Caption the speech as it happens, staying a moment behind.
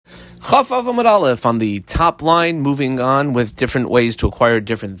Chaf Amud Aleph on the top line, moving on with different ways to acquire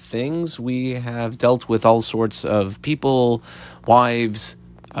different things. We have dealt with all sorts of people, wives,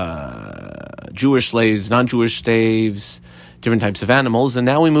 Jewish slaves, non-Jewish slaves, different types of animals, and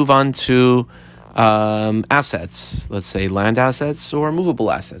now we move on to assets, let's say land assets or movable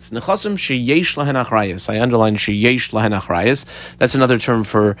assets. Nechasim sheyesh lahen achrayus. I underline sheyesh lahen achrayus. That's another term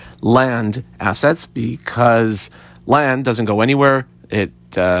for land assets because land doesn't go anywhere. It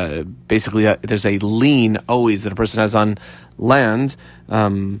basically there's a lien always that a person has on land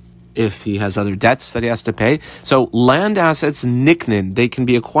if he has other debts that he has to pay. So land assets niknin, they can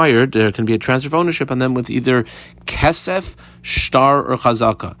be acquired. There can be a transfer of ownership on them with either kesef, shtar, or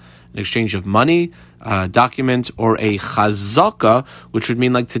chazaka, an exchange of money, document, or a chazaka, which would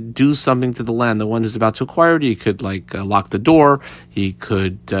mean like to do something to the land. The one who's about to acquire it, he could lock the door, he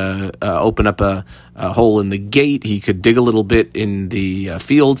could open up a hole in the gate, he could dig a little bit in the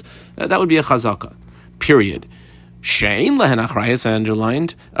field. That would be a chazaka, period. Shein lehen achrayus, I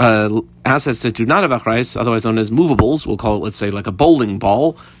underlined, assets that do not have achrayus, otherwise known as movables, we'll call it, let's say, like a bowling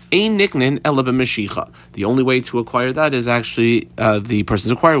ball, ein niknin ela b'meshicha. The only way to acquire that is actually the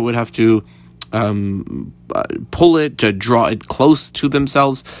person's acquirer would have to pull it, to draw it close to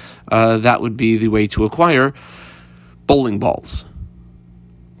themselves. That would be the way to acquire bowling balls.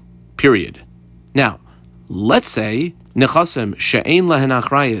 Period. Now, let's say nechasim she'ein lahen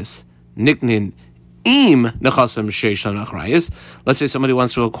achrayus niknin im nechasim she'esh lahen achrayus. Let's say somebody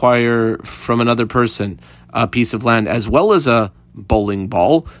wants to acquire from another person a piece of land as well as a bowling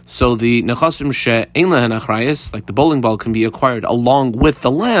ball. So the nechasim she'ein lahen achrayus, like the bowling ball, can be acquired along with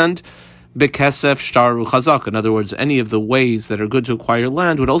the land. Bekesef, shtar, chazak. In other words, any of the ways that are good to acquire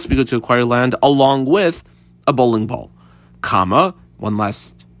land would also be good to acquire land along with a bowling ball. Comma, one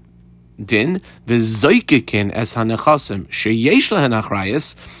last din, v'zoykikin es hanechasim sheyesh lahen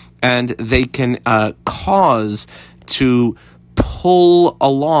achrayus, and they can cause to pull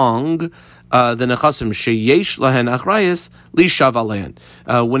along the nechasim sheyesh lahen achrayus lishav alein.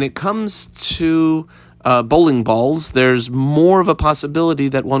 When it comes to bowling balls, there's more of a possibility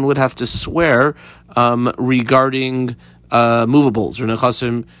that one would have to swear regarding movables or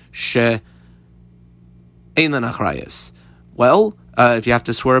nechasim she'ein lahen achrayus. Well, if you have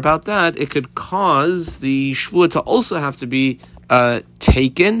to swear about that, it could cause the shvuah to also have to be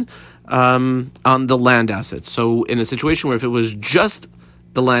taken on the land assets. So in a situation where if it was just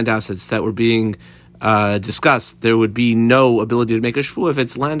the land assets that were being discussed, there would be no ability to make a shvuah. If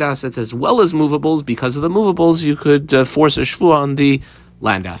it's land assets as well as movables, because of the movables, you could force a shvuah on the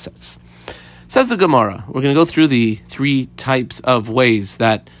land assets. Says the Gemara, we're going to go through the three types of ways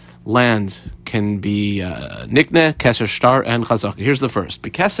that land can be nikne, keser, shtar, and chazaka. Here's the first.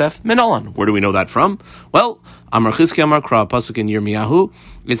 Bekesef minolan. Where do we know that from? Well, Amar Chizki Amar Kra, pasuk in Yirmiyahu,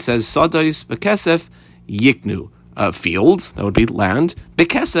 it says, Sadois bekesef yiknu. Fields, that would be land.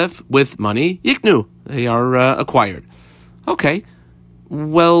 Bekesef, with money, yiknu. They are acquired. Okay.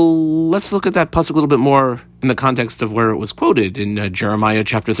 Well, let's look at that pasuk a little bit more in the context of where it was quoted in Jeremiah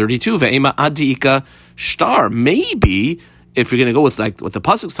chapter 32. Ve'ema adika shtar. Maybe, if you're going to go with like what the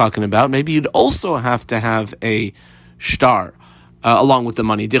pasuk's talking about, maybe you'd also have to have a shtar along with the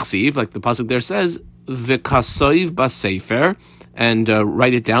money. Dichsiv, like the pasuk there says, v'kasoiv basefer, and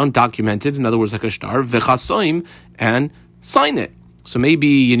write it down, document it, in other words, like a shtar, v'chasoim, and sign it. So maybe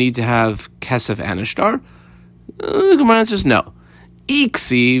you need to have kesef and a shtar. The Gemara answers no.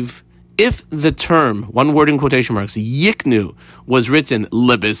 Iksiv, if the term, one word in quotation marks, yiknu, was written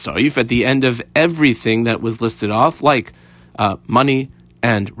lebesoif at the end of everything that was listed off, like money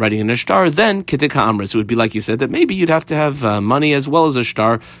and writing in a shtar, then kitika amris. It would be like you said, that maybe you'd have to have money as well as a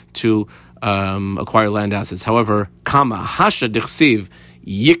shtar to acquire land assets. However, kama hasha dichsiv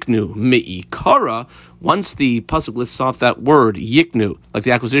yiknu meikara, once the pasuk lists off that word yiknu, like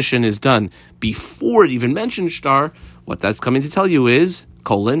the acquisition is done before it even mentions shtar, what that's coming to tell you is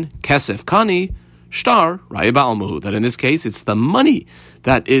kesef kani shtar raya ba'almuhu, that in this case it's the money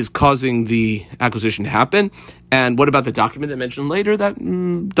that is causing the acquisition to happen. And what about the document that mentioned later? That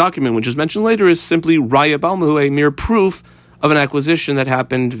document which is mentioned later is simply raya ba'almuhu, a mere proof of an acquisition that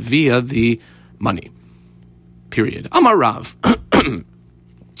happened via the money. Period. Amar Rav.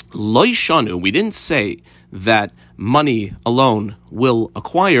 Lo shanu, we didn't say that money alone will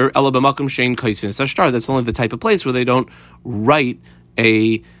acquire ela b'makom shein kaisin ashtar. That's only the type of place where they don't write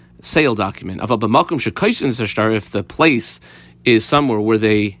a sale document. Aval b'makom shekaisin ashtar, if the place is somewhere where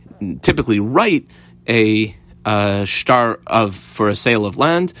they typically write a shtar for a sale of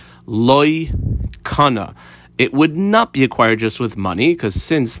land, loy kana. It would not be acquired just with money, because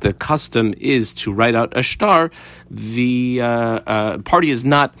since the custom is to write out a shtar, the party is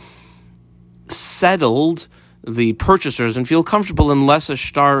not settled the purchaser doesn't feel comfortable unless a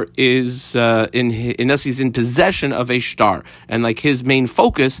shtar is unless he's in possession of a shtar, and like his main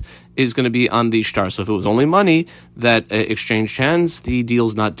focus is going to be on the shtar. So if it was only money that exchanged hands, the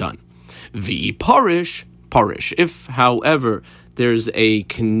deal's not done. The parish. If, however, there's a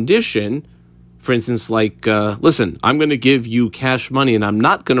condition, for instance, like listen, I'm going to give you cash money and I'm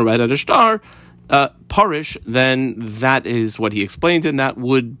not going to write out a shtar, parish, then that is what he explained, and that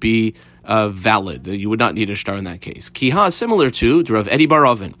would be valid. You would not need a shtar in that case. Kiha, similar to Rav Edi Bar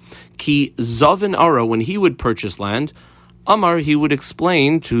Oven. Ki Zavin Ara, when he would purchase land, Amar, he would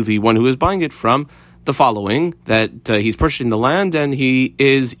explain to the one who is buying it from the following, that he's purchasing the land and he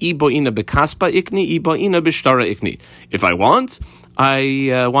is Iboina Bekaspa Ikni, Iboina Bishtara Ikni. If I want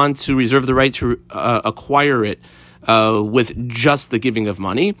to reserve the right to acquire it with just the giving of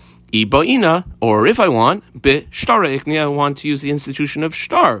money. Iboina, or if I want, Bishtara Ikni, I want to use the institution of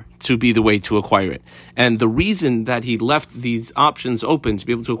shtar to be the way to acquire it. And the reason that he left these options open to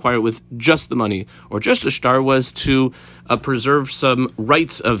be able to acquire it with just the money or just a shtar was to preserve some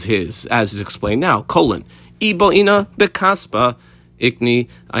rights of his, as is explained now. Iboina Bekaspa Ikni,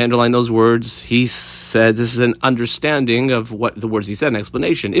 I underline those words. He said this is an understanding of what the words he said, an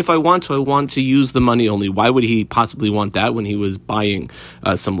explanation. If I want to use the money only. Why would he possibly want that when he was buying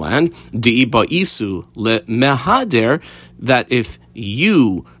some land? Di'iba isu le mehader, that if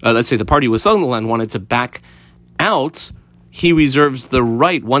you, let's say the party was selling the land, wanted to back out, he reserves the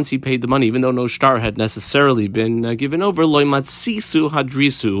right, once he paid the money, even though no shtar had necessarily been given over, loy matsisu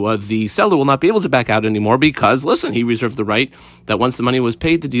hadrisu, the seller will not be able to back out anymore because, listen, he reserved the right that once the money was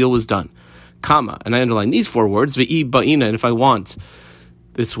paid, the deal was done. Comma, and I underline these 4 words, ve'i ba'ina, and if I want,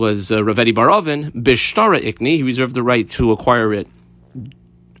 this was Rav Edi Bar Oven, bishtara ikni, he reserved the right to acquire it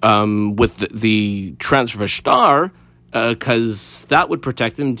with the transfer of shtar, because that would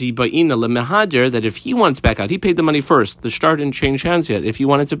protect him, that if he wanted to back out, he paid the money first. The shtar didn't change hands yet. If he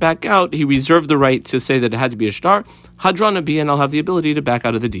wanted to back out, he reserved the right to say that it had to be a shtar, hadrana bi, and I'll have the ability to back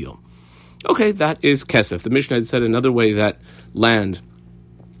out of the deal. Okay, that is kesef. The Mishnah had said another way that land,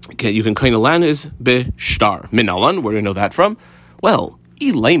 you can claim a land is bishtar. Minalan, where do you know that from? Well,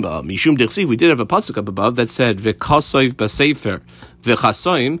 ilema, mishum dichsiv, we did have a pasuk up above that said, v'kasoiv b'sefer,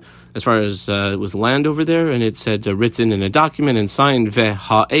 v'chasoim, as far as it was land over there, and it said written in a document and signed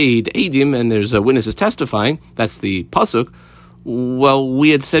ve'ha'ed edim, and there's witnesses testifying. That's the pasuk. Well,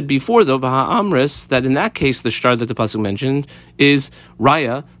 we had said before, though, v'ha'amris, that in that case, the shtar that the pasuk mentioned is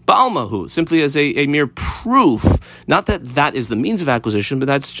raya ba'almahu, simply as a mere proof. Not that is the means of acquisition, but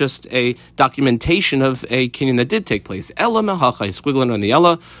that's just a documentation of a kinyan that did take place. Ella mehachai, squiggling on the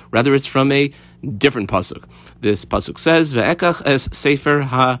ella, rather it's from a different pasuk. This pasuk says, ve'ekach es sefer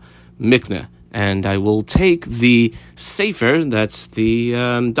ha-mikneh, and I will take the sefer, that's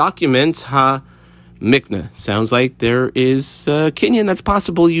the document, ha-mikneh. Sounds like there is kinyan that's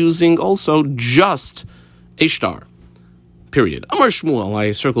possible using also just a shtar. Period. Amar Shmuel,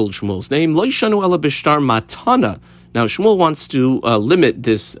 I circled Shmuel's name. Lo yishanu ela bishtar matana. Now Shmuel wants to limit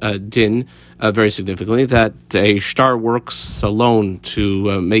this din very significantly, that a shtar works alone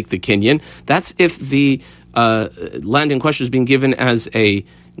to make the kinyan. That's if the land in question is being given as a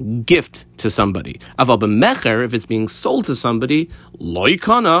gift to somebody. Aval b'mecher, if it's being sold to somebody, lo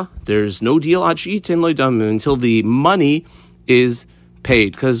yikana, there's no deal ad she'itin lo yidam, until the money is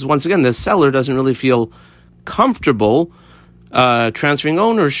paid. Because once again, the seller doesn't really feel comfortable transferring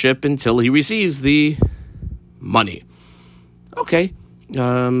ownership until he receives the money. Okay.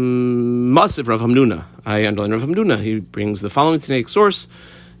 Masiv Rav Hamnuna. I underline Rav Hamnuna. He brings the following Tanaic source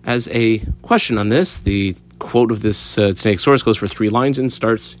as a question on this. The quote of this Tanaic source goes for 3 lines and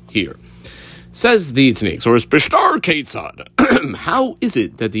starts here. Says the Tanaic source, B'shtar Ketzad. How is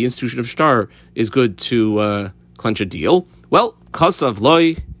it that the institution of shtar is good to clench a deal? Well, Kasav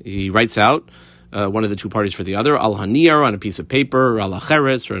Loi, he writes out one of the two parties for the other, al haniyar, on a piece of paper, or al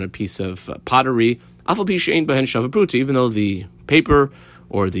acheres, or on a piece of pottery, afal pi she'ein behen shavapruta, even though the paper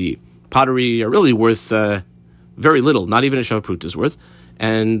or the pottery are really worth very little, not even a shavapruta is worth.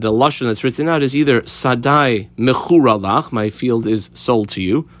 And the lashon that's written out is either sadai mechuralach, my field is sold to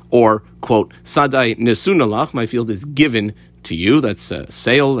you, or, quote, sadai nesunalach, my field is given to you. That's a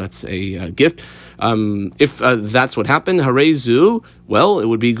sale, that's a gift. If that's what happened, harezu, well, it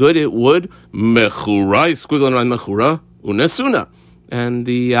would be good, it would, mechurai, squiggling around mechura, unesuna. And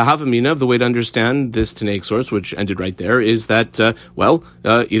the havamina of the way to understand this Tanaic source, which ended right there, is that,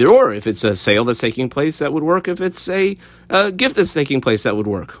 either or. If it's a sale that's taking place, that would work. If it's a gift that's taking place, that would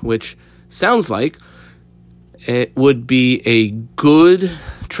work. Which sounds like it would be a good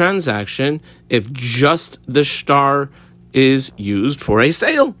transaction if just the shtar is used for a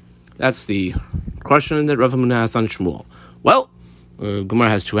sale. That's the question that Rav Hamnuna asked on Shmuel. Well,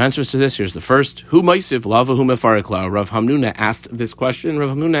 Gemara has two answers to this. Here's the first. Who maisiv lava hu mefarek la? Rav Hamnuna asked this question. Rav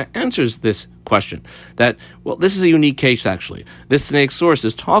Hamnuna answers this question. That, well, this is a unique case, actually. This Tanaic source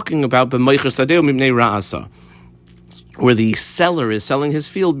is talking about b'meicher sadeu mimnei ra'asa, where the seller is selling his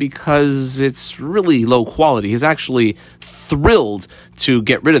field because it's really low quality. He's actually thrilled to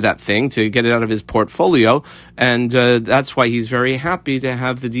get rid of that thing, to get it out of his portfolio, and that's why he's very happy to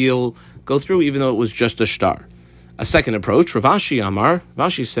have the deal go through, even though it was just a shtar. A second approach, Rav Ashi Amar,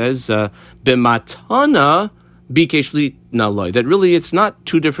 Rav Ashi says, b'matana bikesh naloi, that really it's not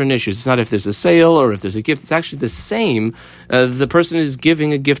two different issues. It's not if there's a sale or if there's a gift. It's actually the same. The person is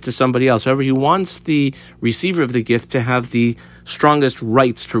giving a gift to somebody else. However, he wants the receiver of the gift to have the strongest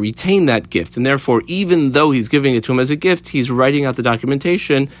rights to retain that gift. And therefore, even though he's giving it to him as a gift, he's writing out the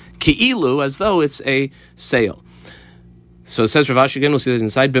documentation, ki'ilu, as though it's a sale. So it says Rav Ashi again, we'll see that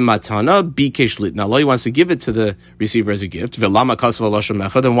inside, b'matana bikesh litnalo, he wants to give it to the receiver as a gift. V'lama kasav aloshem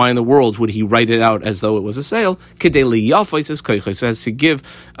echad, then why in the world would he write it out as though it was a sale? Kedei liyafos es koiches, so as to give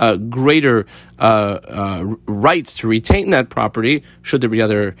greater rights to retain that property, should there be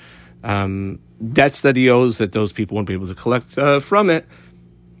other debts that he owes that those people won't be able to collect from it,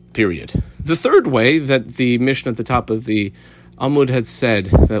 period. The third way that the Mishnah at the top of the Amud had said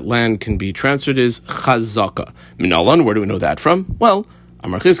that land can be transferred is chazaka. Minalan, where do we know that from? Well,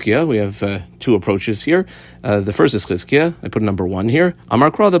 Amar Chizkiah, we have two approaches here. The first is Chizkiah. I put number 1 here. Amar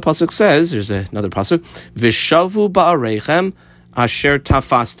Kra, the pasuk says, there's another pasuk, Vishavu ba'arechem asher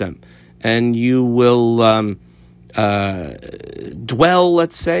tafastem. And you will dwell,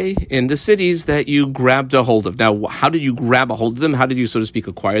 let's say, in the cities that you grabbed a hold of. Now, how did you grab a hold of them? How did you, so to speak,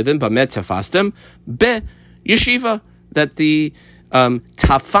 acquire them? Bamet tafastem be yeshiva. That the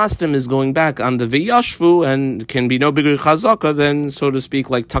tafastim is going back on the v'yashvu and can be no bigger chazaka than, so to speak,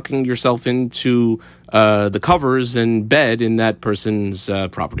 like tucking yourself into the covers and bed in that person's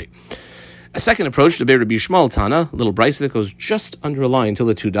property. A second approach, the Rabbi Yishmael Tana, a little brisa that goes just under a line till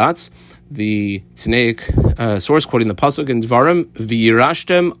the 2 dots. The Tanaic source quoting the pasuk in Dvarim,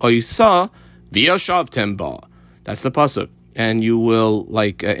 v'yirashtem oisa v'yashavtem ba. That's the pasuk, and you will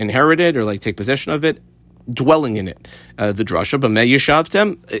inherit it or take possession of it, dwelling in it. The drasha, b'mei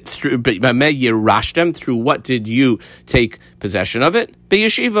yirashtem, through what did you take possession of it?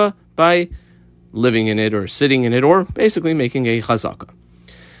 B'yeshiva, by living in it or sitting in it, or basically making a chazaka.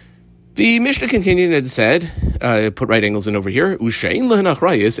 The Mishnah continued and said, put right angles in over here, as far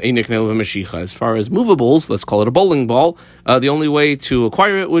as movables, let's call it a bowling ball, the only way to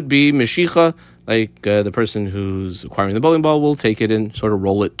acquire it would be meshicha, the person who's acquiring the bowling ball will take it and sort of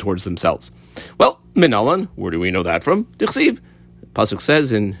roll it towards themselves. Well, Minalan, where do we know that from? Dichsiv. Pasuk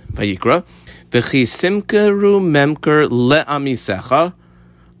says in Vayikra, V'chi simkeru memker le'amisecha,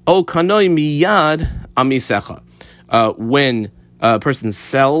 o kanoi miyad amisecha. When a person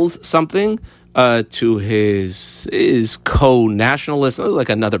sells something to his co-nationalist, like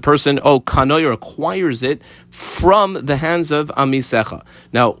another person, kanoyer acquires it from the hands of amisecha.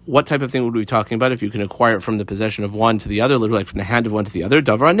 Now, what type of thing would we be talking about if you can acquire it from the possession of one to the other, literally from the hand of one to the other?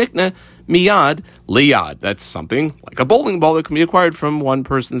 Davar nikne miyad liyad. That's something like a bowling ball that can be acquired from one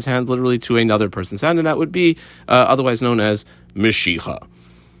person's hand, literally to another person's hand, and that would be otherwise known as meshicha.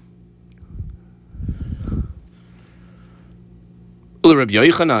 Rabbi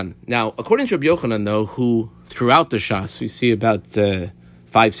Yochanan. Now, according to Rabbi Yochanan, though, who throughout the Shas, we see about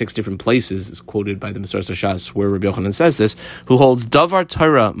 5-6 different places, is quoted by the Masoras Shas, where Rabbi Yochanan says this, who holds Davar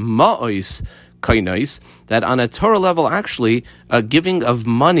Torah Ma'ois Kainais, that on a Torah level, actually, giving of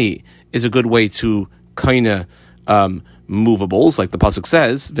money is a good way to kaina movables, like the pasuk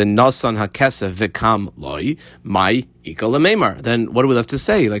says, "V'nasan hakesef v'kam loy mai ika lememar." Then what do we have to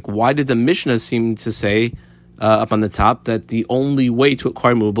say? Why did the Mishnah seem to say up on the top that the only way to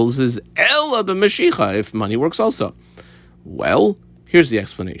acquire movables is ela b'mashicha, if money works also? Well, here's the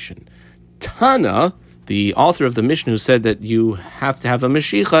explanation. Tana, the author of the Mishnah, who said that you have to have a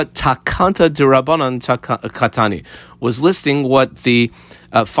mashicha, takanta dirabanan katani, was listing what the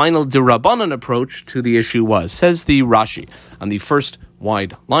final dirabanan approach to the issue was. Says the Rashi on the first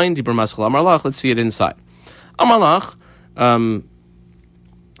wide line, Dibur Maschal Amarlach. Let's see it inside. Amarlach,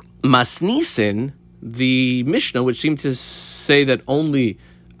 Masnisin, the Mishnah, which seemed to say that only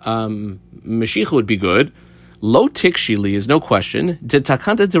Mashiach would be good, Lo Tikshili is no question. De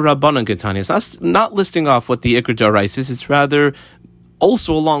Takanta de Rabbanan Ketani. It's not listing off what the Iker Darais is, it's rather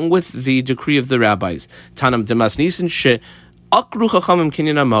also along with the decree of the rabbis. Tanam de Masnisin she Akru Chachamim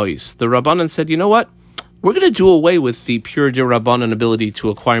Kinyan Amois. The Rabbanan said, you know what? we're going to do away with the pure d'Rabbanan ability to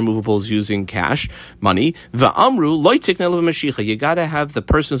acquire movables using cash, money. Va'amru loy tikna l'mashicha. You got to have the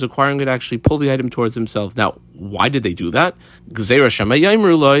person who's acquiring it actually pull the item towards himself. Now, why did they do that? Because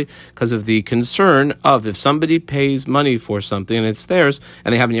of the concern of if somebody pays money for something and it's theirs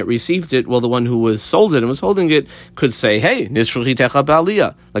and they haven't yet received it, well, the one who was sold it and was holding it could say, hey, nisruchitecha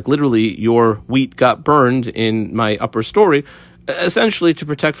ba'aliyah. Like literally, your wheat got burned in my upper story. Essentially, to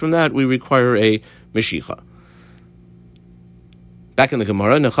protect from that, we require a Meshicha. Back in the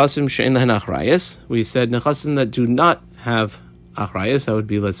Gemara, Nechasim she'en lehen achrayas, we said Nechasim that do not have achrayas, that would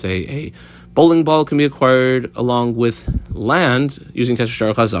be, let's say, a bowling ball can be acquired along with land using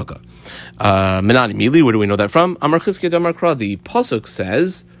Kesher Chazaka. Menani Mili, where do we know that from? Amar Chizkiah Amar Kra, the Pasuk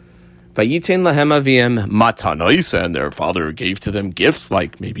says, Vayiten lahem aviem matanois, and their father gave to them gifts,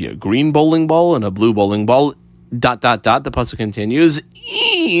 like maybe a green bowling ball and a blue bowling ball, ... The Pasuk continues,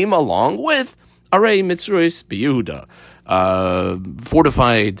 im, along with Arei Mitzrois B'Yehuda,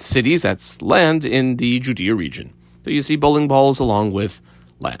 fortified cities, that's land in the Judea region. So you see bowling balls along with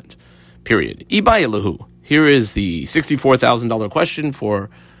land. Period. Ibayelahu. Here is the $64,000 question for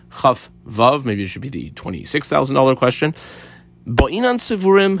Chaf Vav. Maybe it should be the $26,000 question. Bo'inan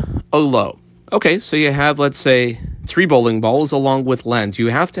Sivurim Olo. Okay, so you have, let's say, 3 bowling balls along with land. You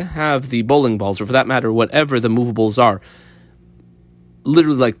have to have the bowling balls, or for that matter, whatever the movables are,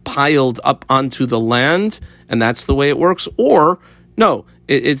 literally like piled up onto the land, and that's the way it works. Or no,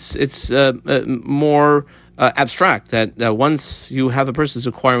 it's more abstract, that once you have a person who's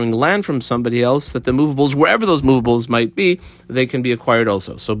acquiring land from somebody else, that the movables, wherever those movables might be, they can be acquired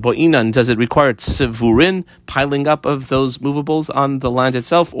also. So bo'inan, does it require tzivurin, piling up of those movables on the land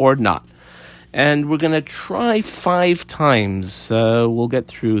itself, or not? And we're going to try 5 times. We'll get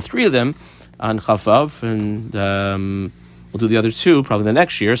through 3 of them on Chafav, and we'll do the other 2 probably the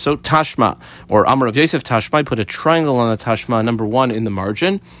next year. So Tashma, or Amar of Yosef Tashma, I put a triangle on the Tashma, number 1 in the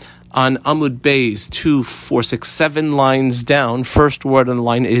margin. On Amud Beis, 2, 4, 6, 7 lines down, first word on the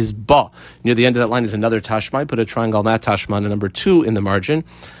line is Ba. Near the end of that line is another Tashma. I put a triangle on that Tashma, and number 2 in the margin.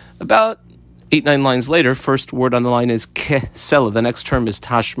 About 8, 9 lines later, first word on the line is Kesela. The next term is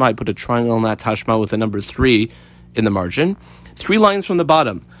Tashma. I put a triangle on that Tashma with a number 3 in the margin. 3 lines from the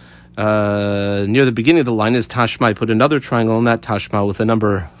bottom. Near the beginning of the line is Tashma. I put another triangle on that Tashma with a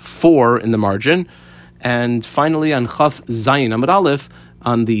number 4 in the margin. And finally, on Chaf Zayin Amud Aleph,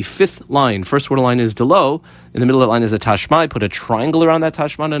 on the 5th line, first word of the line is Delo. In the middle of the line is a Tashma. I put a triangle around that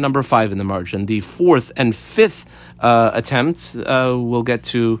Tashma and a number 5 in the margin. The 4th and 5th attempt, we'll get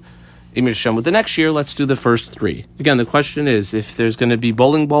to Emir Shem with the next year. Let's do the first 3. Again, the question is, if there's going to be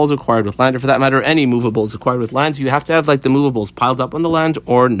bowling balls acquired with land, or for that matter, any movables acquired with land, do you have to have like the movables piled up on the land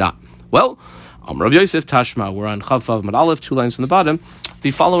or not? Well, Amar of Yosef Tashma, we're on Chaf Vav Amud Aleph, 2 lines from the bottom.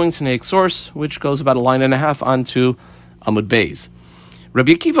 The following Tanaic source, which goes about 1.5 lines onto Amud Beis.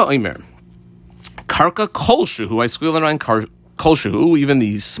 Rabbi Akiva Omer, Karka Kolshuhu, I squeal around Kolshuhu, even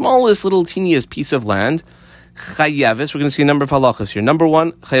the smallest little teeniest piece of land, Chayavis, we're going to see a number of halachas here. Number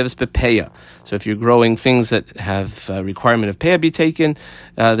 1, Chayavis bepeya. So if you're growing things that have a requirement of peya be taken,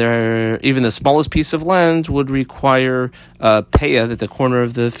 even the smallest piece of land would require peya, that the corner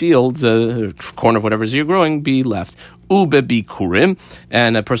of the field, corner of whatever you're growing, be left. Ube bikurim,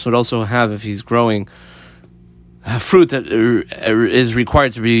 and a person would also have, if he's growing fruit that is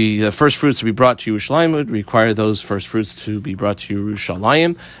required to be, the first fruits to be brought to Yerushalayim, would require those first fruits to be brought to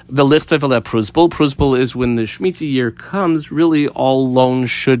Yerushalayim. V'lichta v'le pruzbul. Pruzbul is when the Shemitah year comes, really all loans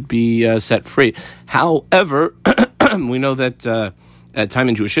should be set free. However, we know that at time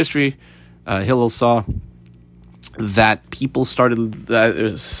in Jewish history, Hillel saw that people started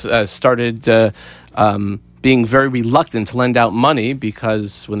being very reluctant to lend out money,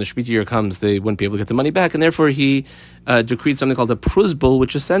 because when the Shemitah year comes, they wouldn't be able to get the money back, and therefore he decreed something called a pruzbul,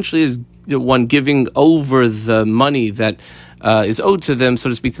 which essentially is one giving over the money that is owed to them, so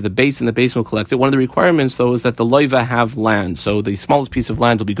to speak, to the base, and the base will collect it. One of the requirements, though, is that the loiva have land, so the smallest piece of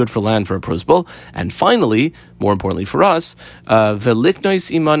land will be good for land for a pruzbul. And finally, more importantly for us, veliknois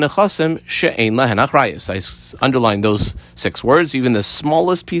ima nechasem she'ein lahen achrayus. I underline those 6 words. Even the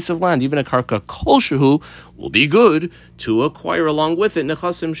smallest piece of land, even a karka kolshuhu, will be good to acquire along with it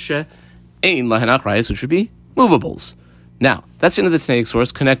nechasem she'ein lahen achrayus, which would be movables. Now, that's the end of the Tanaic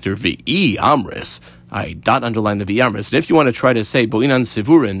source connector, V'i Amris. I underline the V'i Amris. And if you want to try to say, Bo'inan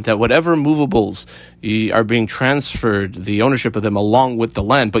Sivurin, that whatever movables are being transferred, the ownership of them along with the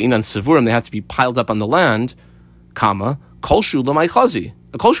land, Bo'inan Sivurim, they have to be piled up on the land, comma, Kolshu L'may Chazi.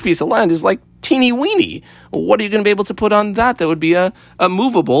 A kolshu piece of land is like teeny weeny. What are you going to be able to put on that? That would be a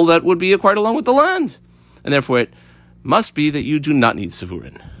movable that would be acquired along with the land. And therefore it must be that you do not need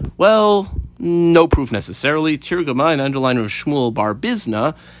Sivurin. Well, No proof necessarily. Tirgama, an underliner of Shmuel Bar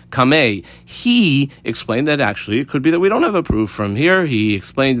Bizna, Kameh, he explained that actually it could be that we don't have a proof from here. He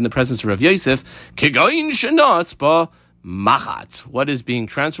explained in the presence of Rav Yosef, Kigoin Shenatzba Machat. What is being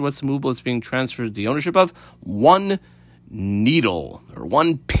transferred? What's the movable it's being transferred the ownership of? One needle, or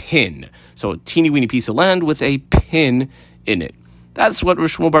one pin. So a teeny weeny piece of land with a pin in it. That's what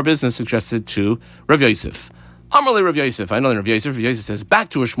Shmuel Bar Bizna suggested to Rav Yosef. Amarle Rav Yosef. I know that Rav Yosef says back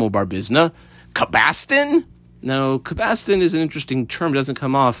to Shmuel Bar Bizna. Kabastin? Now, kabastin is an interesting term. It doesn't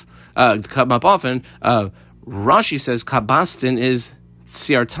come up often. Rashi says kabastin is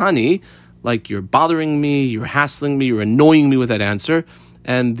tsiartani, like you're bothering me, you're hassling me, you're annoying me with that answer.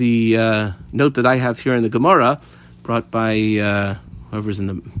 And the note that I have here in the Gemara, brought by whoever's in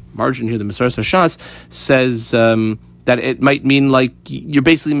the margin here, the Masaras Hashas, says that it might mean like you're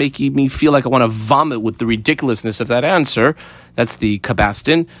basically making me feel like I want to vomit with the ridiculousness of that answer. That's the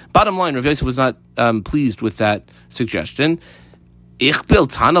kabastin. Bottom line, Rav Yosef was not pleased with that suggestion. Ich bil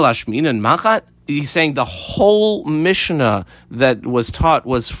tana lashmin and machat. He's saying the whole Mishnah that was taught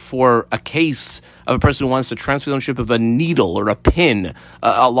was for a case of a person who wants to transfer the ownership of a needle or a pin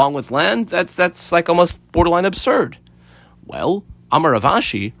along with land. That's like almost borderline absurd. Well, Amar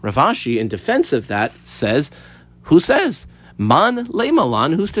Ravashi, in defense of that, says, who says? Man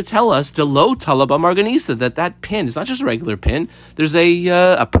leimalan, who's to tell us delo talaba marganisa, that pin is not just a regular pin. There's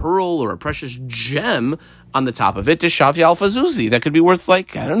a pearl or a precious gem on the top of it, Deshavya Alpha Zuzi, that could be worth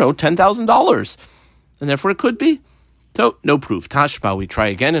like, I don't know, $10,000. And therefore it could be. So, no proof. Tashba, we try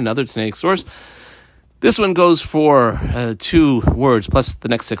again, another Tanaic source. This one goes for 2 words plus the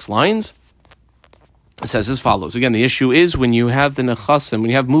next 6 lines. It says as follows. Again, the issue is when you have the nechasim, when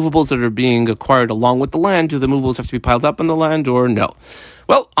you have movables that are being acquired along with the land, do the movables have to be piled up on the land or no?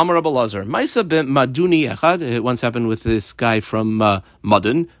 Well, Amar Rabbi Lazar, Maisa ben Maduni Echad, it once happened with this guy from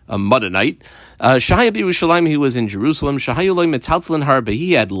Madon, a Madonite. Shahaya Yerushalayim, he was in Jerusalem. Shahayulay Metaltlin Harbe,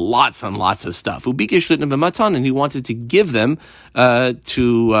 he had lots and lots of stuff. Ubikish Litna b'matan, and he wanted to give them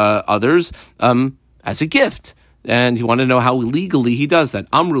to others as a gift. And he wanted to know how legally he does that.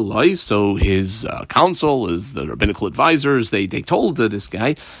 Amrulai, so his counsel is the rabbinical advisors. They told this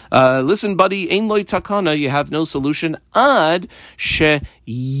guy, listen, buddy, ein loy takana, you have no solution. Ad she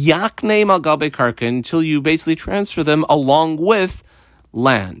yakne mal gabe karka, until you basically transfer them along with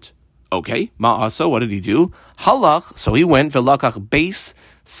land. Okay, ma'asa, what did he do? Halach, so he went velakach beis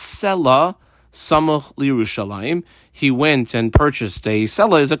sela Samuch Yerushalayim. He went and purchased a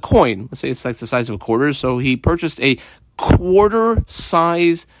sela is a coin. Let's say it's like the size of a quarter. So he purchased a quarter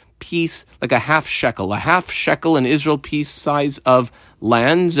size piece, like a half shekel in Israel piece size of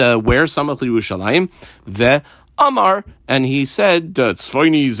land. Where Samuch Yerushalayim, the Amar, and he said,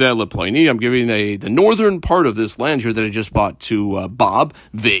 Tzvayni zeh leploini, I'm giving the northern part of this land here that I just bought to Bob,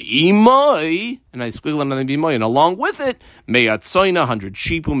 ve'imai, and I squiggle another b'imai, and along with it, me'atzoina, 100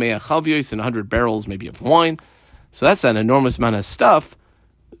 sheep, me'achavyos, and 100 barrels maybe of wine. So that's an enormous amount of stuff,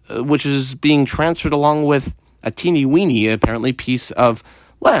 which is being transferred along with a teeny weeny, apparently, piece of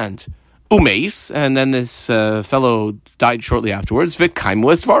land. Umeis, and then this fellow died shortly afterwards.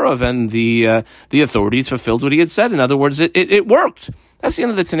 V'kaimu es dvarav, and the authorities fulfilled what he had said. In other words, it worked. That's the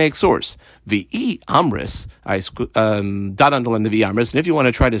end of the Tanaic source. V'i amris, dot underline the v'i amris, and if you want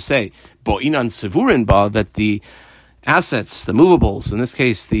to try to say bo'inan sevurin ba, that the assets, the movables, in this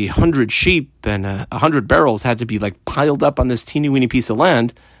case the 100 sheep and 100 barrels had to be like piled up on this teeny weeny piece of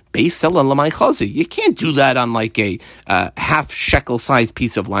land. Beis sela l'may chazi. You can't do that on like a half shekel sized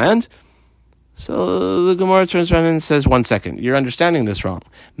piece of land. So the Gemara turns around and says, 1 second, you're understanding this wrong.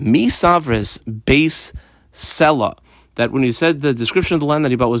 Mi savris beis sela. That when you said the description of the land that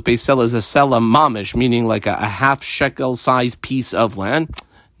he bought was beis sela is a sela mamish, meaning like a half shekel sized piece of land.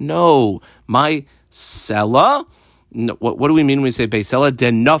 No, my sela. No, what do we mean when we say beis sela?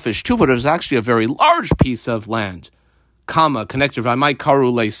 Denafish tuvot. It was actually a very large piece of land. Comma, connector, v'amai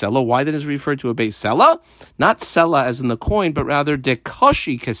karu le sela. Why then is it referred to a beis sela? Not sela as in the coin, but rather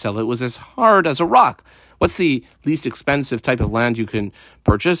dekashi kesela. It was as hard as a rock. What's the least expensive type of land you can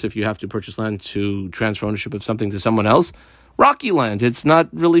purchase if you have to purchase land to transfer ownership of something to someone else? Rocky land. It's not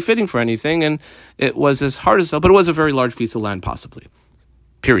really fitting for anything, and it was as hard as hell, but it was a very large piece of land, possibly.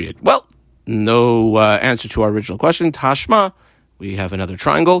 Period. Well, no answer to our original question. Tashma, we have another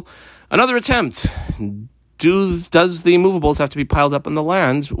triangle. Another attempt. Does the movables have to be piled up on the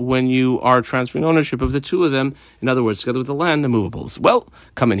land when you are transferring ownership of the two of them? In other words, together with the land, the movables. Well,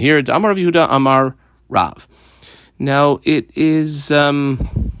 come in here. Amar Yehuda, Amar Rav. Now, it is... there's a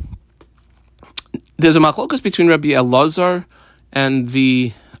machlokas between Rabbi Elazar and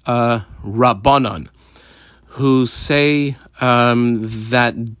the Rabbanon, who say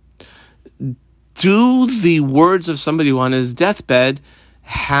that do the words of somebody who on his deathbed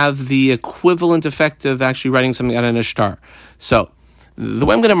have the equivalent effect of actually writing something out in a shtar? So, the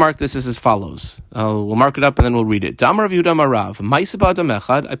way I'm going to mark this is as follows. We'll mark it up and then we'll read it. Damar Rav Yehuda Marav, Ma'aseh Adam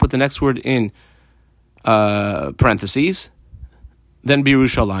Echad. I put the next word in parentheses, then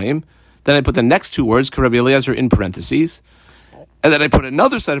Birushalayim. Then I put the next two words, K'Rabbi Eliezer, in parentheses. And then I put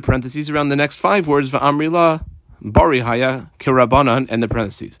another set of parentheses around the next five words, V'amri la, Bari haya, Kirabanan, and the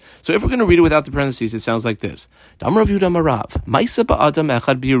parentheses. So if we're going to read it without the parentheses, it sounds like this. Damar Rav Yehuda Marav, Ma'aseh Ba'adam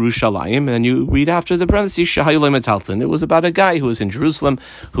Echad B'Yerushalayim, and you read after the parentheses, Shahayu Metalton. It was about a guy who was in Jerusalem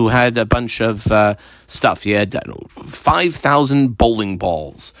who had a bunch of stuff. He had 5,000 bowling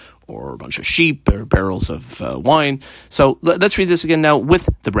balls, or a bunch of sheep, or barrels of wine. So let's read this again now with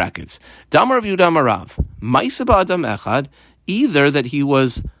the brackets. Damar Rav Yehuda Marav, Ma'aseh Ba'adam Echad, either that he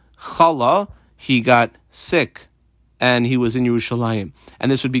was chala, he got sick, and he was in Yerushalayim.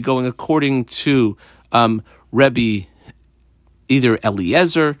 And this would be going according to Rebbe either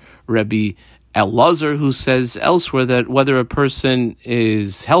Eliezer, Rebbe Elazar, who says elsewhere that whether a person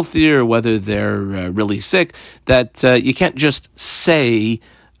is healthy or whether they're really sick, that you can't just say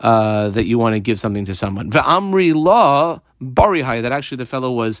that you want to give something to someone. V'amri la barihai, that actually the fellow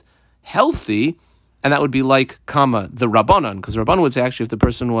was healthy, and that would be like kama, the Rabbanan, because the Rabbanan would say actually if the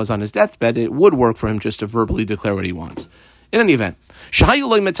person was on his deathbed, it would work for him just to verbally declare what he wants. In any event, Shahayu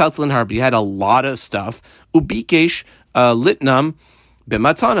loy metaltlin harbi, had a lot of stuff, ubikesh litnam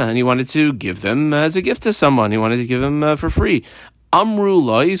b'matana, and he wanted to give them as a gift to someone. He wanted to give them for free. Amru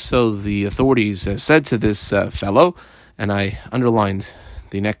loy, so the authorities said to this fellow, and I underlined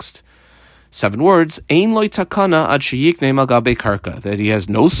the next 7 words, Ein loy takana ad sheyikne al gabe karka, that he has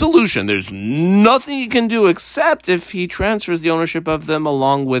no solution. There's nothing he can do except if he transfers the ownership of them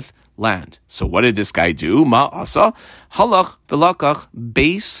along with land. So what did this guy do? Ma asa halach v'lakach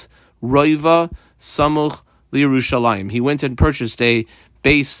beis roiva samuch liYerushalayim. He went and purchased a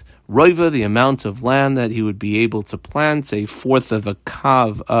beis roiva, the amount of land that he would be able to plant, a fourth of a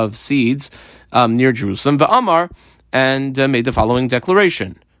kav of seeds near Jerusalem. V'amar, and made the following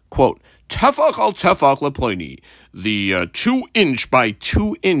declaration, quote, Tefach al tefach leploini, the 2-inch by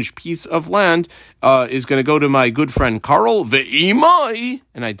 2-inch piece of land is going to go to my good friend Carl, ve'imai,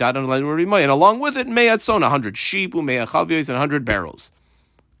 and I dot on the word imai, and along with it, me'atzon, 100 sheep, u'me'achavios, and 100 barrels.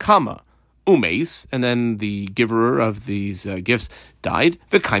 Kama, umeis, and then the giver of these gifts died,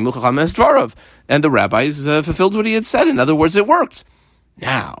 ve'kaimu chacham es dvarav, and the rabbis fulfilled what he had said. In other words, it worked.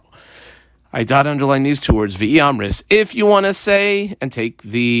 Now, I dot underline these two words, v'amris, if you want to say and take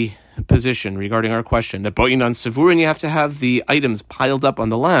the position regarding our question that boyin on sevurin, you have to have the items piled up on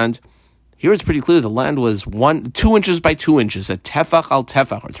the land. Here it's pretty clear the land was 2 inches by 2 inches, a tefach al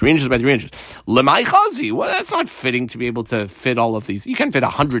tefach, or 3 inches by 3 inches. Lemai chazi, well, that's not fitting to be able to fit all of these. You can't fit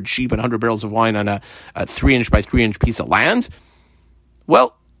 100 sheep and 100 barrels of wine on a 3-inch by 3-inch piece of land.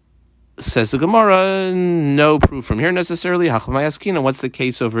 Well, says the Gemara, no proof from here necessarily. Hachamayaskina, what's the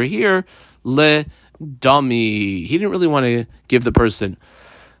case over here? Le dami. He didn't really want to give the person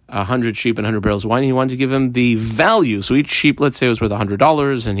 100 sheep and 100 barrels of wine. He wanted to give him the value. So each sheep, let's say, was worth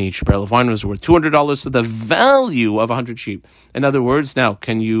 $100, and each barrel of wine was worth $200. So the value of 100 sheep. In other words, now,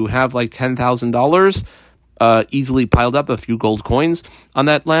 can you have like $10,000 easily piled up, a few gold coins on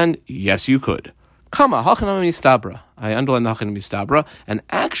that land? Yes, you could. Kama, hachanam mistabra. I underline the hachanam mistabra, and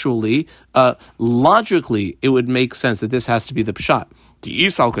actually, logically, it would make sense that this has to be the pshat. That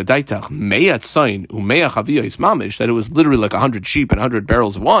it was literally like 100 sheep and 100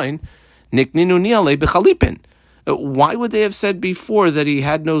 barrels of wine. Why would they have said before that he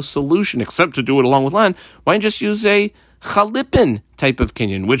had no solution except to do it along with land? Why not just use a chalipin type of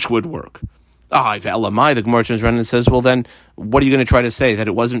kinyan, which would work? If Elamai, the Gemara turns around and says, well then, what are you going to try to say? That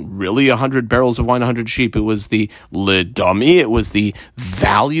it wasn't really 100 barrels of wine, 100 sheep. It was the lidami, it was the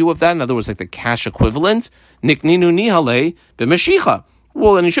value of that. In other words, like the cash equivalent. Nikninu nihale b'mashicha.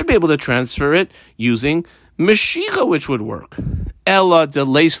 Well, then you should be able to transfer it using mashicha, which would work. Ella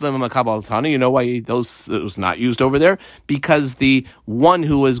deleislim makabaltana. You know why it was not used over there? Because the one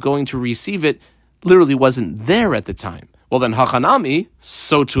who was going to receive it literally wasn't there at the time. Well, then hachanami,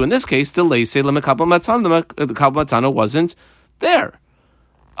 so too in this case, deleise lemakabalmatana, the kabalmatana wasn't there.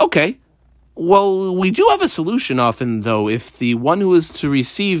 Okay. Well, we do have a solution often, though. If the one who is to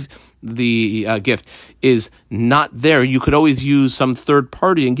receive the gift is not there, you could always use some third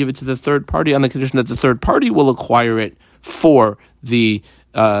party and give it to the third party on the condition that the third party will acquire it for the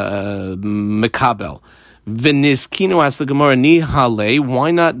mekabel. V'niskinu, asked the Gemara, nihale,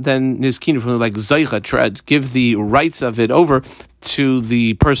 why not then niskinu, from like zaycha, give the rights of it over to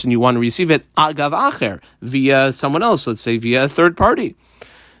the person you want to receive it, agav acher, via someone else, let's say via a third party.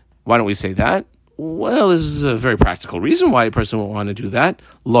 Why don't we say that? Well, this is a very practical reason why a person would want to do that.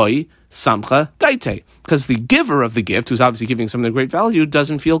 Loi samcha daite. Because the giver of the gift, who's obviously giving something of great value,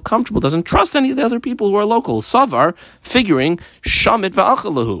 doesn't feel comfortable, doesn't trust any of the other people who are local. Savar, figuring, shamit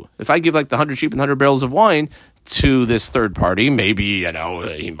va'achalahu. If I give like the 100 sheep and 100 barrels of wine to this third party, maybe,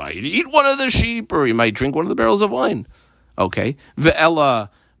 he might eat one of the sheep or he might drink one of the barrels of wine. Okay. Ve'ela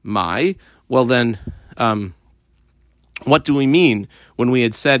mai. Well then, what do we mean when we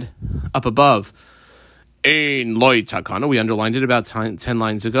had said up above, Ein loy takana? We underlined it about 10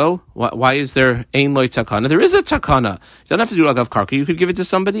 lines ago. Why is there ein loy takana? There is a takana. You don't have to do agav karka. You could give it to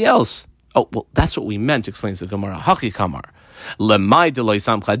somebody else. Oh, well, that's what we meant, explains the Gemara. Haki kamar. Lemai de loy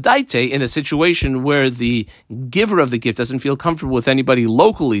samcha daite, in a situation where the giver of the gift doesn't feel comfortable with anybody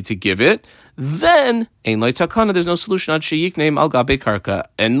locally to give it, then ein loy takana, there's no solution on sheyikneim al gabe karka,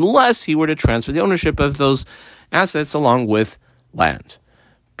 unless he were to transfer the ownership of those assets along with land.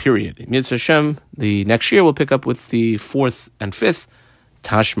 Period. Mitzvah Hashem, the next year we'll pick up with the 4th and 5th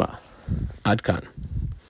Tashma. Adkan.